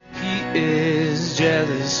is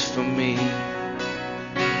jealous for me.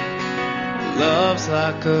 Love's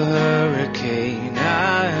like a hurricane,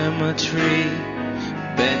 I am a tree,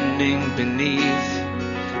 bending beneath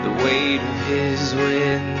the weight of his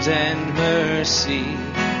winds and mercy.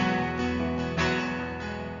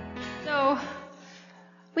 So,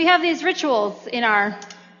 we have these rituals in our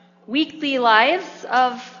weekly lives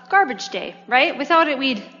of garbage day, right? Without it,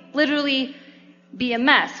 we'd literally be a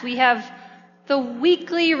mess. We have the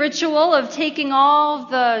weekly ritual of taking all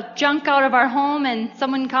the junk out of our home and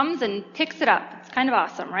someone comes and picks it up. It's kind of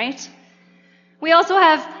awesome, right? We also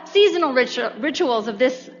have seasonal rituals of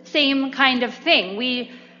this same kind of thing.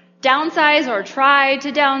 We downsize or try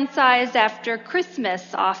to downsize after Christmas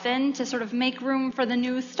often to sort of make room for the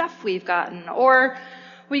new stuff we've gotten. Or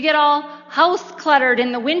we get all house cluttered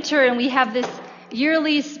in the winter and we have this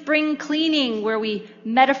yearly spring cleaning where we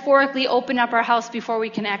metaphorically open up our house before we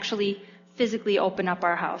can actually physically open up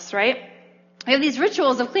our house, right? We have these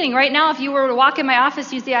rituals of cleaning. Right now, if you were to walk in my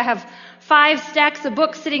office, you see I have 5 stacks of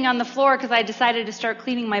books sitting on the floor because I decided to start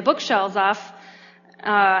cleaning my bookshelves off.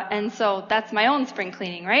 And so that's my own spring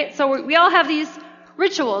cleaning, right? So we all have these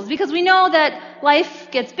rituals because we know that life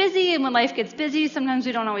gets busy, and when life gets busy, sometimes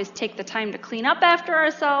we don't always take the time to clean up after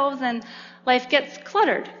ourselves, and life gets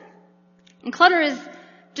cluttered. And clutter is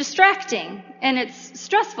distracting, and it's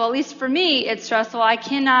stressful. At least for me, it's stressful. I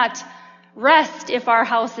cannot rest if our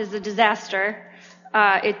house is a disaster.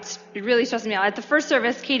 It really stresses me out. At the first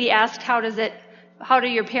service, Katie asked, how do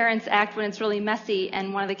your parents act when it's really messy?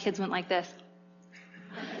 And one of the kids went like this.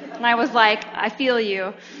 And I was like, I feel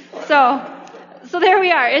you. So there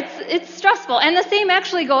we are. It's stressful. And the same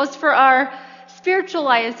actually goes for our spiritual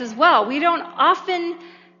lives as well. We don't often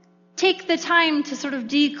take the time to sort of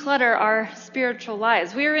declutter our spiritual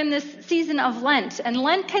lives. We're in this season of Lent, and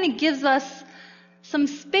Lent kind of gives us some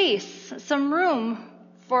space, some room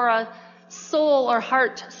for a soul or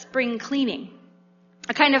heart spring cleaning.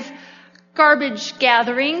 A kind of garbage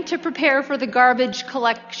gathering to prepare for the garbage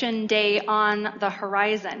collection day on the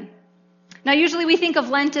horizon. Now, usually we think of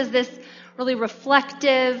Lent as this really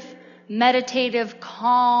reflective, meditative,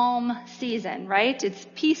 calm season, right? It's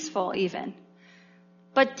peaceful even.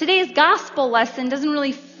 But today's gospel lesson doesn't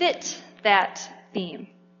really fit that theme.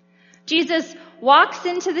 Jesus walks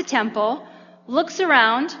into the temple, looks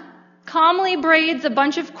around, calmly braids a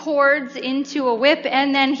bunch of cords into a whip,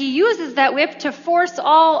 and then he uses that whip to force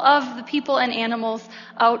all of the people and animals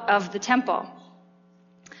out of the temple.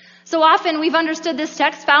 So often we've understood this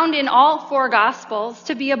text found in all 4 Gospels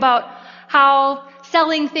to be about how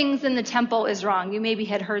selling things in the temple is wrong. You maybe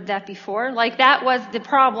had heard that before. Like that was the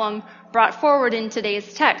problem brought forward in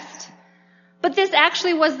today's text. But this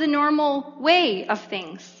actually was the normal way of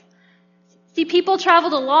things. See, people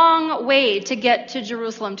traveled a long way to get to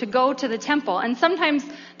Jerusalem, to go to the temple, and sometimes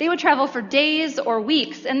they would travel for days or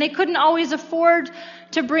weeks, and they couldn't always afford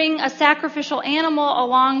to bring a sacrificial animal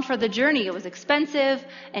along for the journey. It was expensive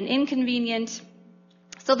and inconvenient.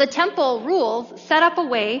 So the temple rules set up a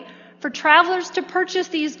way for travelers to purchase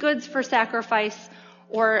these goods for sacrifice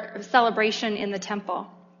or celebration in the temple.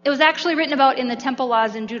 It was actually written about in the temple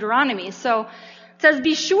laws in Deuteronomy. So it says,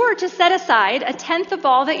 be sure to set aside 1/10 of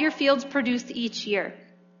all that your fields produce each year.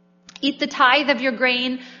 Eat the tithe of your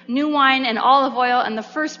grain, new wine, and olive oil, and the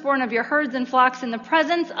firstborn of your herds and flocks in the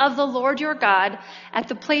presence of the Lord your God at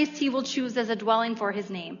the place he will choose as a dwelling for his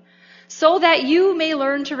name, so that you may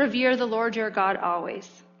learn to revere the Lord your God always.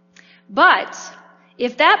 But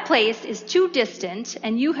if that place is too distant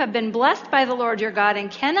and you have been blessed by the Lord your God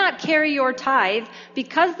and cannot carry your tithe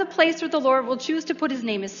because the place where the Lord will choose to put his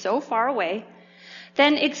name is so far away,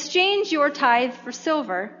 then exchange your tithe for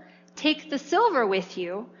silver, take the silver with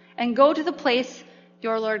you, and go to the place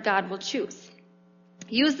your Lord God will choose.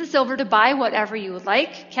 Use the silver to buy whatever you would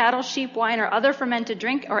like, cattle, sheep, wine, or other fermented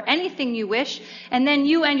drink, or anything you wish, and then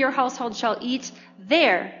you and your household shall eat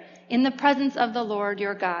there in the presence of the Lord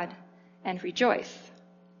your God and rejoice.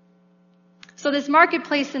 So this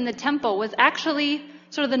marketplace in the temple was actually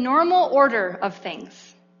sort of the normal order of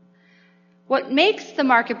things. What makes the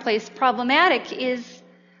marketplace problematic is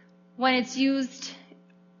when it's used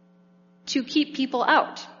to keep people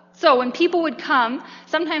out. So when people would come,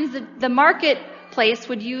 sometimes the marketplace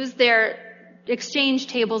would use their exchange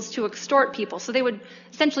tables to extort people. So they would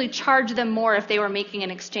essentially charge them more if they were making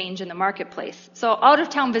an exchange in the marketplace. So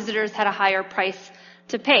out-of-town visitors had a higher price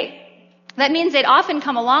to pay. That means they'd often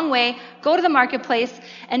come a long way, go to the marketplace,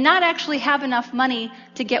 and not actually have enough money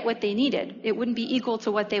to get what they needed. It wouldn't be equal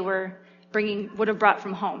to what they would have brought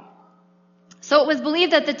from home. So it was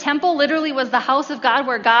believed that the temple literally was the house of God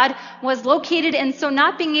where God was located, and so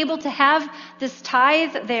not being able to have this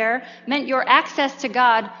tithe there meant your access to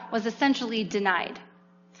God was essentially denied.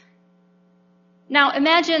 Now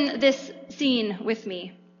imagine this scene with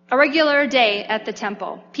me. A regular day at the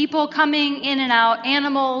temple. People coming in and out,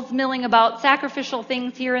 animals milling about, sacrificial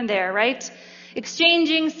things here and there, right?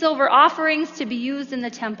 Exchanging silver offerings to be used in the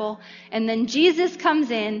temple. And then Jesus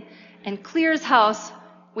comes in and clears house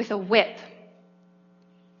with a whip.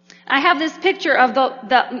 I have this picture of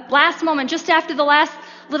the last moment, just after the last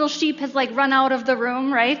little sheep has run out of the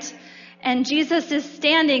room, right? And Jesus is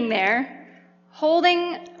standing there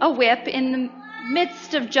holding a whip in the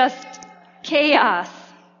midst of just chaos.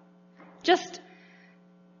 Just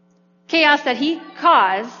chaos that he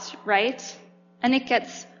caused, right? And it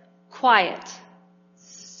gets quiet.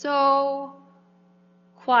 So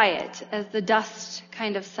quiet as the dust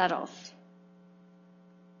kind of settles.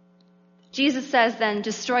 Jesus says then,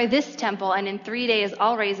 destroy this temple and in 3 days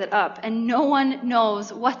I'll raise it up. And no one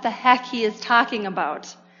knows what the heck he is talking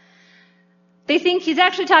about. They think he's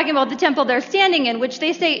actually talking about the temple they're standing in, which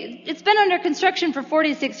they say, it's been under construction for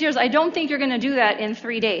 46 years. I don't think you're going to do that in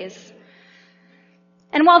 3 days.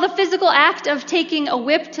 And while the physical act of taking a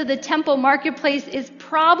whip to the temple marketplace is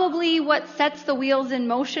probably what sets the wheels in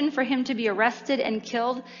motion for him to be arrested and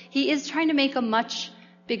killed, he is trying to make a much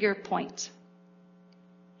bigger point.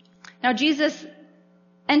 Now Jesus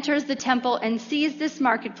enters the temple and sees this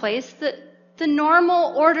marketplace, the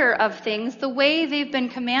normal order of things, the way they've been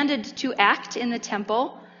commanded to act in the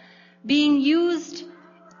temple, being used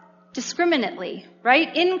discriminately,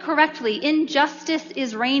 right? Incorrectly. Injustice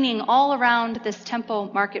is reigning all around this temple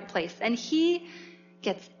marketplace. And he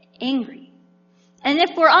gets angry. And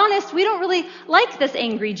if we're honest, we don't really like this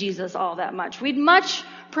angry Jesus all that much. We'd much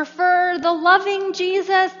prefer the loving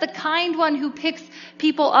Jesus, the kind one who picks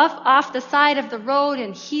people up off the side of the road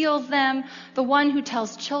and heals them, the one who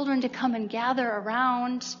tells children to come and gather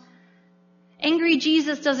around. Angry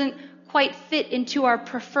Jesus doesn't quite fit into our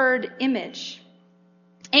preferred image.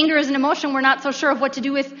 Anger is an emotion we're not so sure of what to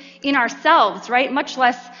do with in ourselves, right? Much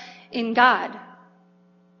less in God.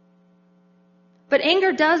 But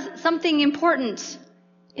anger does something important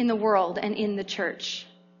in the world and in the church.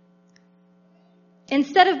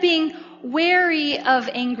 Instead of being wary of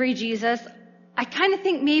angry Jesus, I kind of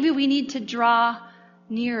think maybe we need to draw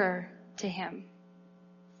nearer to him.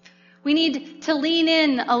 We need to lean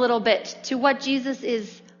in a little bit to what Jesus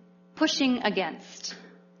is pushing against,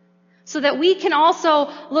 so that we can also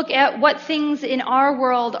look at what things in our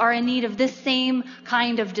world are in need of this same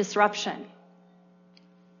kind of disruption.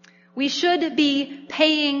 We should be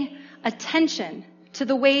paying attention to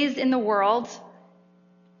the ways in the world,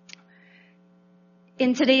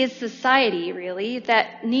 in today's society, really,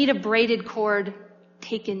 that need a braided cord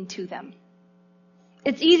taken to them.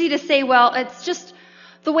 It's easy to say, well, it's just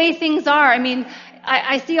the way things are. I mean,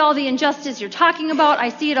 I see all the injustice you're talking about. I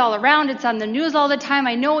see it all around. It's on the news all the time.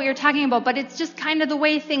 I know what you're talking about, but it's just kind of the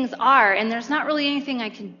way things are, and there's not really anything I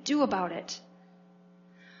can do about it.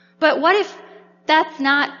 But what if that's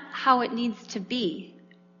not how it needs to be?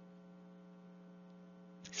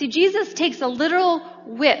 See, Jesus takes a literal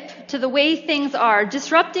whip to the way things are,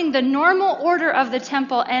 disrupting the normal order of the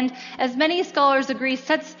temple, and as many scholars agree,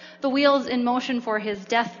 sets the wheels in motion for his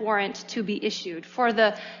death warrant to be issued. For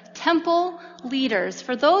the temple leaders,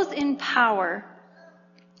 for those in power,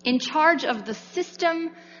 in charge of the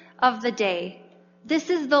system of the day, this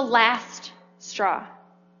is the last straw.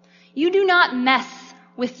 You do not mess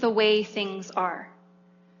with the way things are.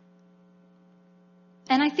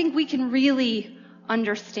 And I think we can really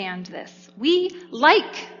understand this. We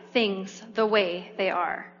like things the way they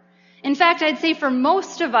are. In fact, I'd say for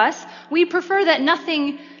most of us, we prefer that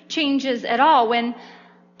nothing changes at all. When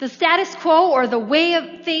the status quo or the way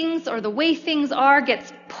of things or the way things are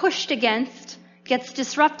gets pushed against, gets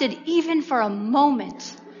disrupted even for a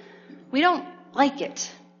moment, we don't like it.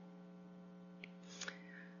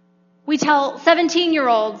 We tell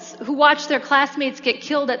 17-year-olds who watch their classmates get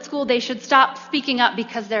killed at school they should stop speaking up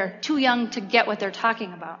because they're too young to get what they're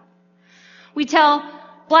talking about. We tell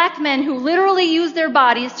black men who literally use their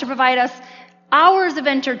bodies to provide us hours of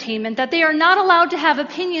entertainment that they are not allowed to have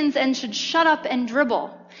opinions and should shut up and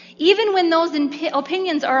dribble, even when those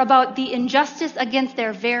opinions are about the injustice against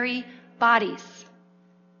their very bodies.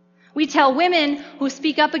 We tell women who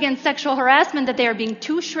speak up against sexual harassment that they are being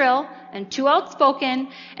too shrill and too outspoken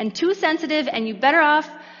and too sensitive, and you're better off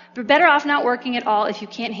not working at all if you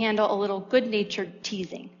can't handle a little good-natured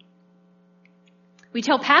teasing. We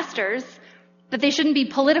tell pastors that they shouldn't be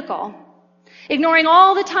political, ignoring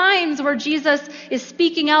all the times where Jesus is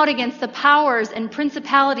speaking out against the powers and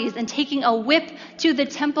principalities and taking a whip to the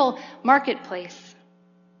temple marketplace.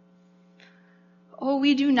 Oh,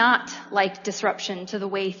 we do not like disruption to the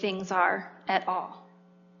way things are at all.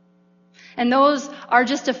 And those are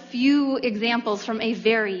just a few examples from a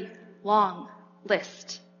very long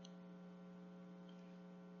list.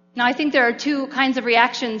 Now, I think there are two kinds of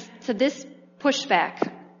reactions to this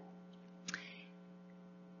pushback.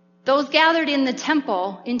 Those gathered in the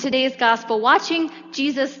temple in today's gospel, watching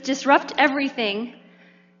Jesus disrupt everything,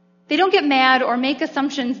 they don't get mad or make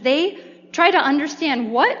assumptions. They try to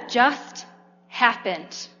understand what just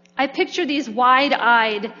happened. I picture these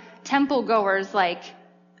wide-eyed temple goers like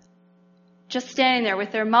just standing there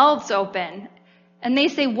with their mouths open. And they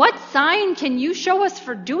say, "What sign can you show us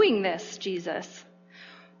for doing this, Jesus?"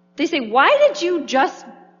 They say, "Why did you just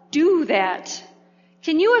do that?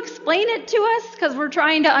 Can you explain it to us? Because we're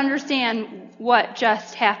trying to understand what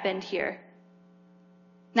just happened here."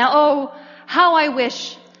 Now, oh, how I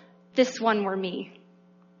wish this one were me.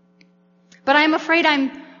 But I'm afraid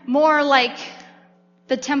I'm more like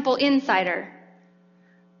the temple insider,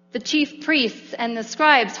 the chief priests and the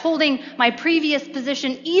scribes, holding my previous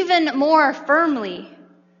position even more firmly,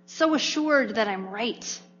 so assured that I'm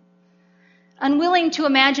right, unwilling to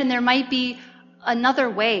imagine there might be another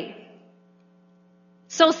way.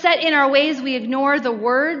 So set in our ways, we ignore the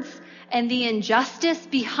words and the injustice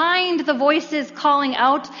behind the voices calling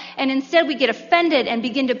out, and instead we get offended and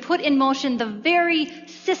begin to put in motion the very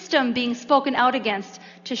system being spoken out against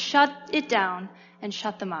to shut it down and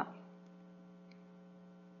shut them up.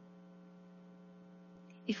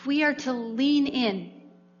 If we are to lean in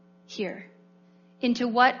here into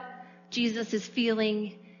what Jesus is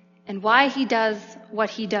feeling and why he does what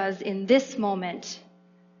he does in this moment,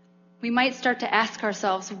 we might start to ask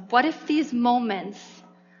ourselves, what if these moments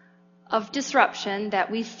of disruption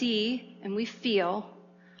that we see and we feel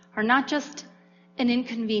are not just an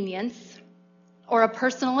inconvenience or a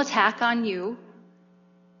personal attack on you,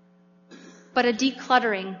 but a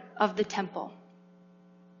decluttering of the temple,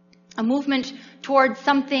 a movement towards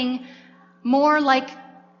something more like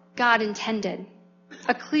God intended,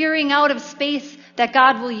 a clearing out of space that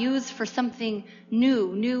God will use for something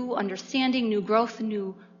new understanding, new growth,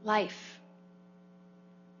 new life.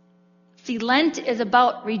 See, Lent is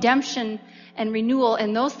about redemption and renewal,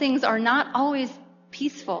 and those things are not always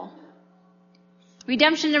peaceful.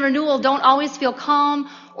 Redemption and renewal don't always feel calm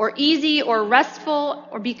or easy or restful,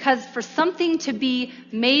 or because for something to be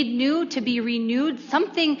made new, to be renewed,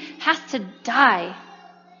 something has to die.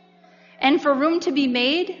 And for room to be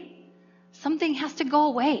made, something has to go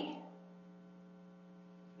away.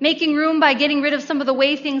 Making room by getting rid of some of the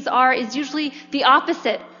way things are is usually the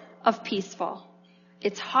opposite of peaceful.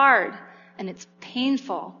 It's hard and it's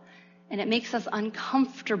painful and it makes us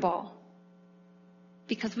uncomfortable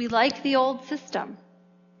because we like the old system.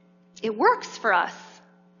 It works for us.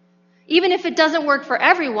 Even if it doesn't work for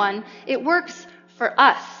everyone, it works for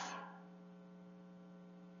us.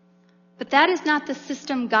 But that is not the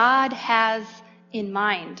system God has in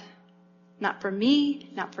mind. Not for me,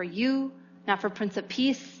 not for you, not for Prince of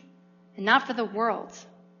Peace, and not for the world.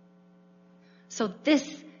 So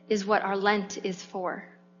this is what our Lent is for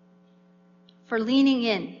leaning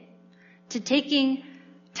in, to taking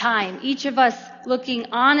time, each of us looking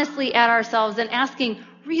honestly at ourselves and asking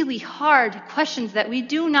really hard questions that we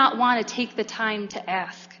do not want to take the time to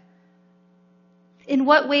ask. In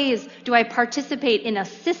what ways do I participate in a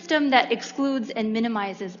system that excludes and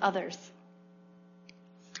minimizes others?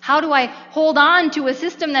 How do I hold on to a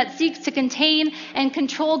system that seeks to contain and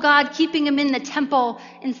control God, keeping him in the temple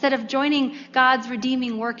instead of joining God's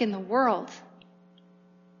redeeming work in the world?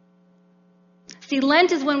 See,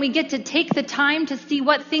 Lent is when we get to take the time to see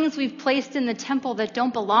what things we've placed in the temple that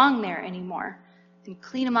don't belong there anymore and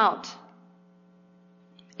clean them out.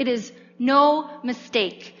 It is no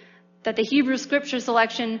mistake that the Hebrew scripture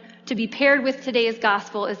selection to be paired with today's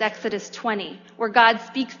gospel is Exodus 20, where God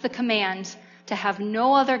speaks the command to have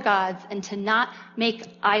no other gods and to not make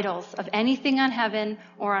idols of anything on heaven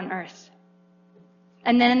or on earth.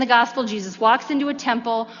 And then in the gospel, Jesus walks into a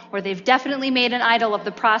temple where they've definitely made an idol of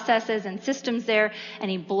the processes and systems there, and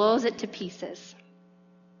he blows it to pieces.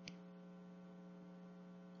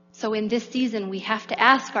 So in this season, we have to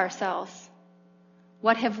ask ourselves,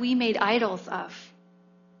 what have we made idols of?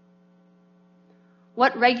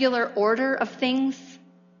 What regular order of things,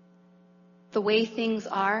 the way things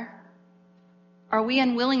are we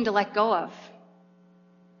unwilling to let go of?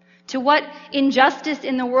 To what injustice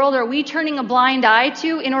in the world are we turning a blind eye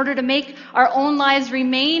to in order to make our own lives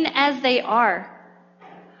remain as they are?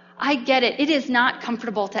 I get it. It is not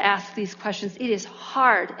comfortable to ask these questions. It is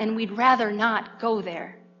hard, and we'd rather not go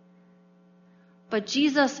there. But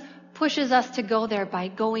Jesus pushes us to go there by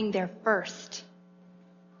going there first,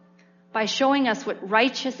 by showing us what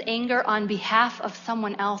righteous anger on behalf of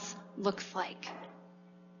someone else looks like.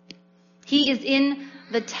 He is in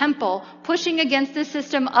the temple, pushing against the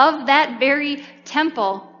system of that very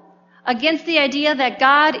temple, against the idea that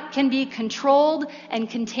God can be controlled and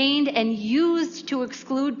contained and used to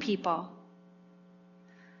exclude people.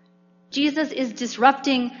 Jesus is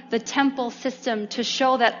disrupting the temple system to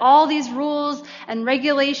show that all these rules and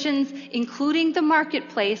regulations, including the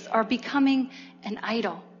marketplace, are becoming an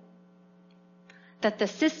idol. That the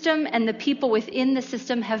system and the people within the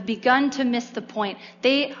system have begun to miss the point.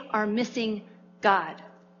 They are missing God.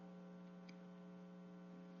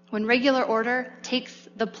 When regular order takes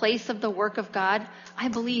the place of the work of God, I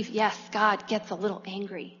believe, yes, God gets a little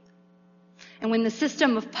angry. And when the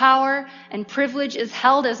system of power and privilege is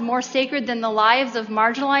held as more sacred than the lives of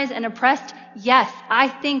marginalized and oppressed, yes, I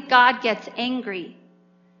think God gets angry.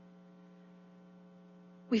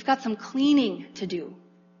 We've got some cleaning to do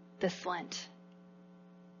this Lent.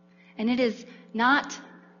 And it is not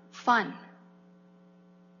fun.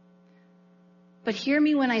 But hear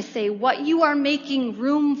me when I say what you are making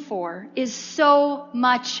room for is so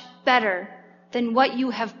much better than what you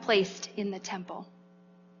have placed in the temple.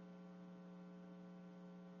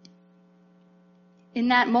 In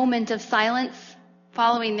that moment of silence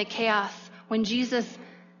following the chaos, when Jesus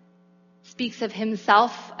speaks of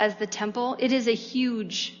himself as the temple, it is a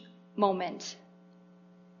huge moment.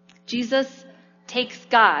 Jesus takes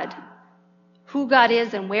God, who God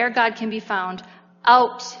is and where God can be found,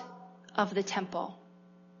 out of the temple.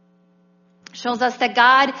 Shows us that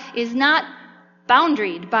God is not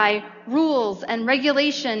boundaried by rules and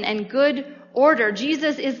regulation and good order.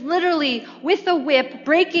 Jesus is literally with a whip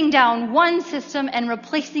breaking down one system and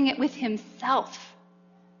replacing it with himself.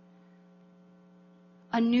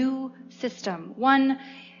 A new system, one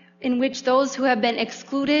in which those who have been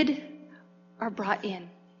excluded are brought in.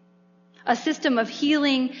 A system of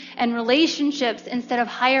healing and relationships instead of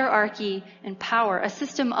hierarchy and power. A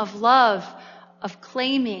system of love, of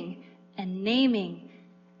claiming and naming,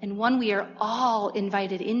 and one we are all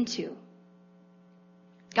invited into.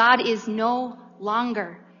 God is no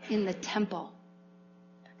longer in the temple.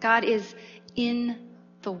 God is in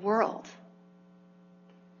the world.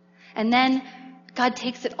 And then God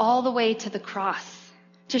takes it all the way to the cross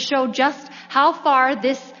to show just how far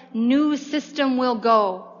this new system will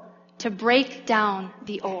go to break down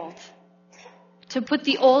the old, to put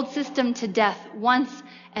the old system to death once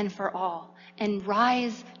and for all, and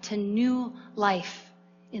rise to new life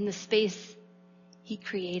in the space he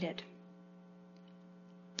created.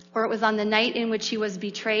 For it was on the night in which he was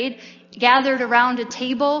betrayed, gathered around a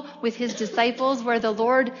table with his disciples, where the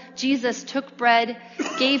Lord Jesus took bread,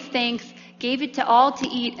 gave thanks, gave it to all to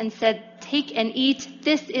eat, and said, "Take and eat.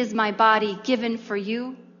 This is my body given for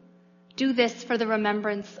you. Do this for the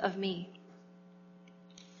remembrance of me."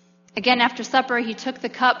 Again, after supper, he took the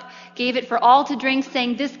cup, gave it for all to drink,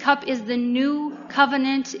 saying, "This cup is the new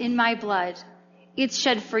covenant in my blood. It's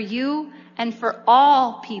shed for you and for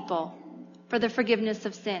all people for the forgiveness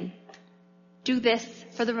of sin. Do this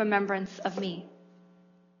for the remembrance of me."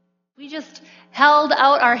 We just held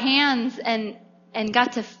out our hands and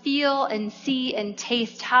got to feel and see and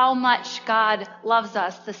taste how much God loves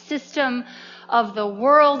us. The system of the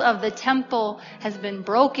world of the temple has been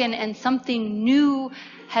broken and something new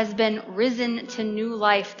has been risen to new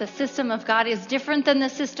life. The system of God is different than the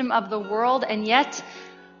system of the world, and yet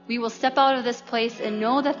we will step out of this place and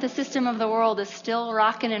know that the system of the world is still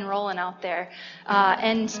rocking and rolling out there,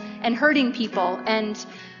 and hurting people. And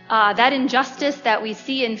that injustice that we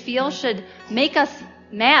see and feel should make us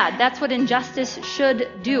mad. That's what injustice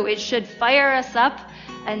should do. It should fire us up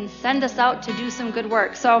and send us out to do some good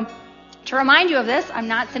work. So to remind you of this, I'm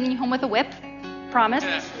not sending you home with a whip, promise.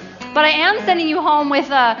 But I am sending you home with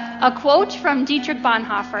a quote from Dietrich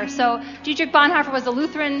Bonhoeffer. So Dietrich Bonhoeffer was a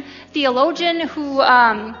Lutheran theologian who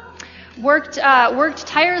worked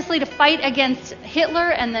tirelessly to fight against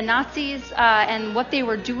Hitler and the Nazis and what they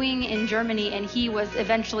were doing in Germany. And he was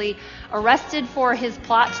eventually arrested for his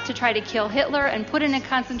plot to try to kill Hitler and put in a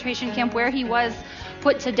concentration camp, where he was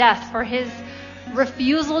put to death for his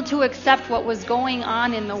refusal to accept what was going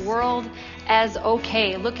on in the world as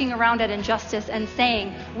okay, looking around at injustice and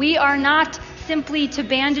saying, we are not simply to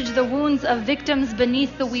bandage the wounds of victims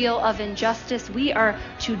beneath the wheel of injustice. We are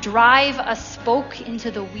to drive a spoke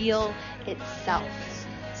into the wheel itself.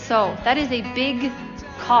 So that is a big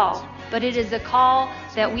call but it is a call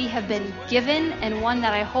that we have been given and one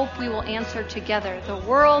that I hope we will answer together. The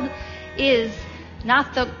world is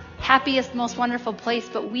not the happiest, most wonderful place,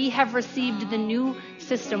 but we have received the new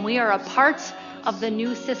system. We are a part of the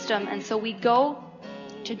new system, and so we go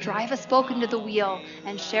to drive a spoke into the wheel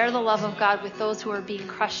and share the love of God with those who are being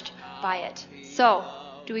crushed by it. So,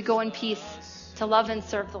 do we go in peace to love and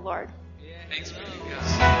serve the Lord? Thanks for you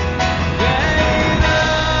guys.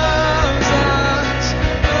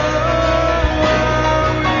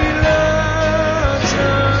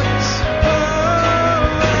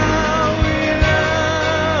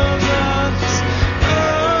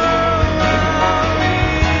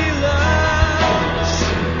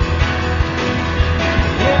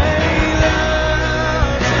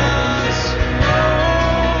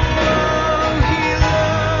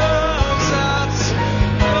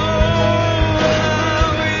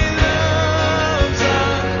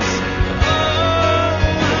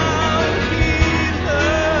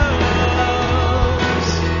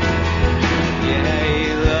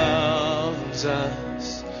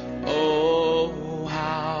 Oh,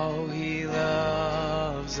 how he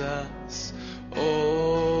loves us.